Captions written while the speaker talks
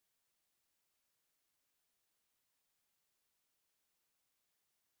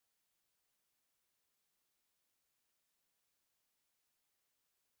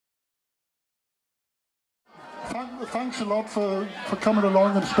thanks a lot for coming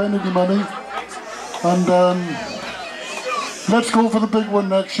along and spending your money. And let's go for the big one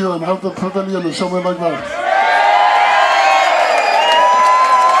next year and have the pavilion or somewhere like that.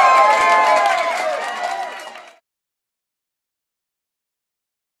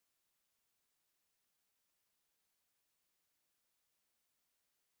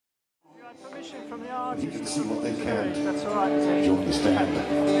 Permission from the artist. You can see what they can. That's all right. You understand?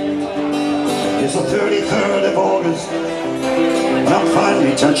 It's the 33rd of August, and I'm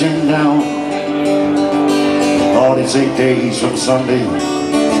finally touching down. Lord, it's 8 days from Sunday,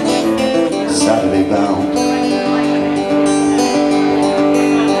 Saturday bound.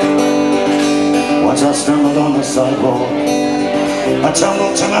 Once I stumbled on the sidewalk, I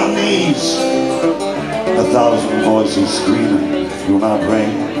tumbled to my knees. 1,000 voices screaming through my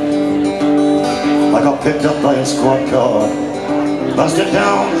brain. I got picked up by a squad car, busted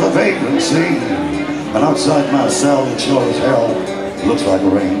down for vagrancy, and outside my cell it sure as hell looks like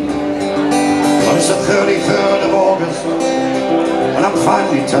rain. But it's the 33rd of August, and I'm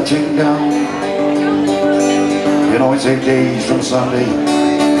finally touching down. You know, it's 8 days from Sunday,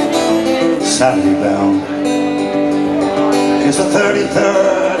 Saturday bound. It's the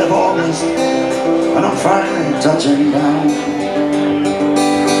 33rd of August, and I'm finally touching down.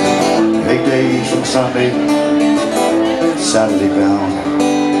 8 days from Sunday, Saturday bound.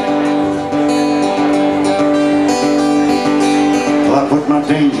 Well, I put my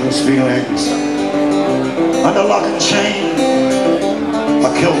dangerous feelings under lock and chain.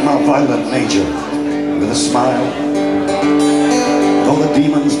 I killed my violent nature with a smile. Though the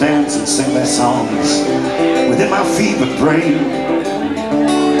demons dance and sing their songs within my fevered brain,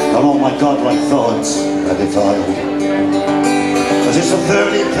 and all my godlike thoughts are defiled. Cause it's the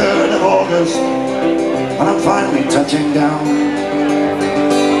 33rd of August, and I'm finally touching down.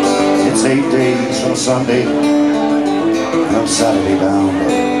 It's 8 days from Sunday, and I'm Saturday bound.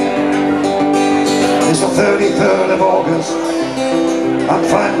 It's the 33rd of August, I'm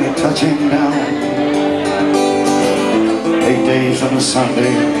finally touching down. 8 days from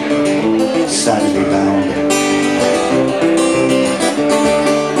Sunday, Saturday bound.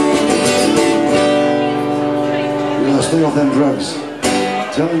 Stay off them drugs,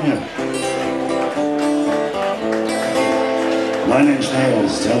 I'm telling you. 9 Inch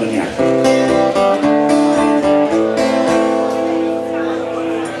Nails, telling you.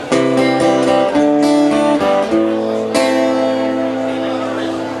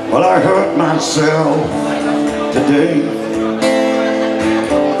 Well, I hurt myself today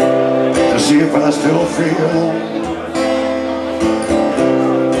to see if I still feel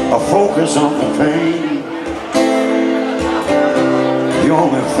a focus on the pain. The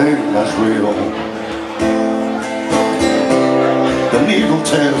only thing that's real. The needle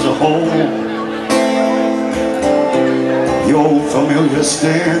tears a hole. The old familiar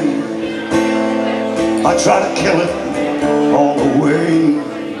sting. I try to kill it all the way,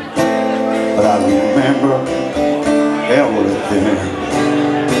 but I remember everything.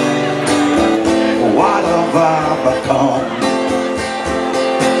 What have I become?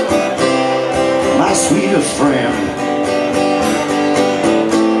 My sweetest friend.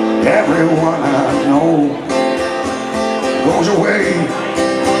 Everyone I know goes away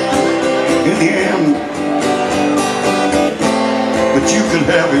in the end, but you can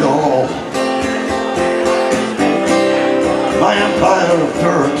have it all. My empire of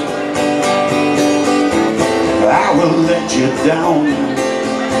dirt, I will let you down.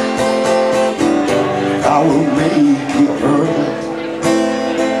 I will make you hurt.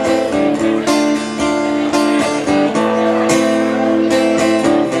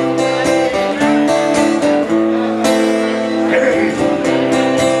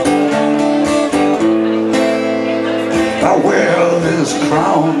 I wear this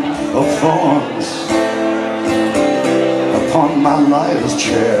crown of thorns upon my liar's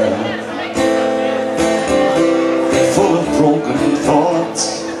chair, full of broken thoughts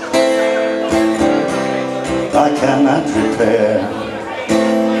I cannot repair.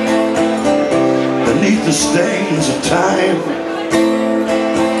 Beneath the stains of time,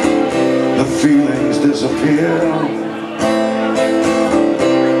 the feelings disappear.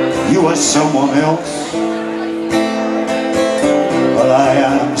 You are someone else, but I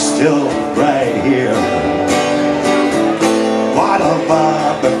am still right here. What have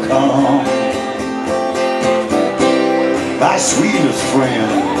I become? My sweetest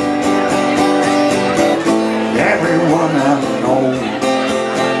friend. Everyone I know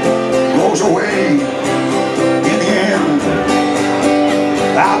goes away in the end.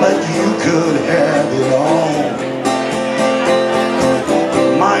 I bet you could have it all.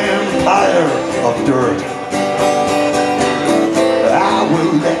 My empire of dirt,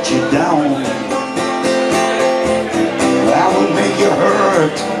 let you down. I will make you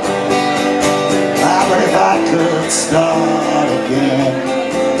hurt. But if I could start again,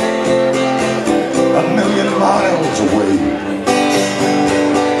 1,000,000 miles away,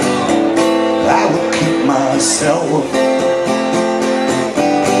 I would keep myself.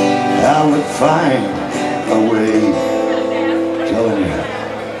 I would find a way. Telling you,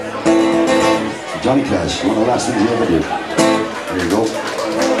 Johnny Cash, one of the last things he ever did.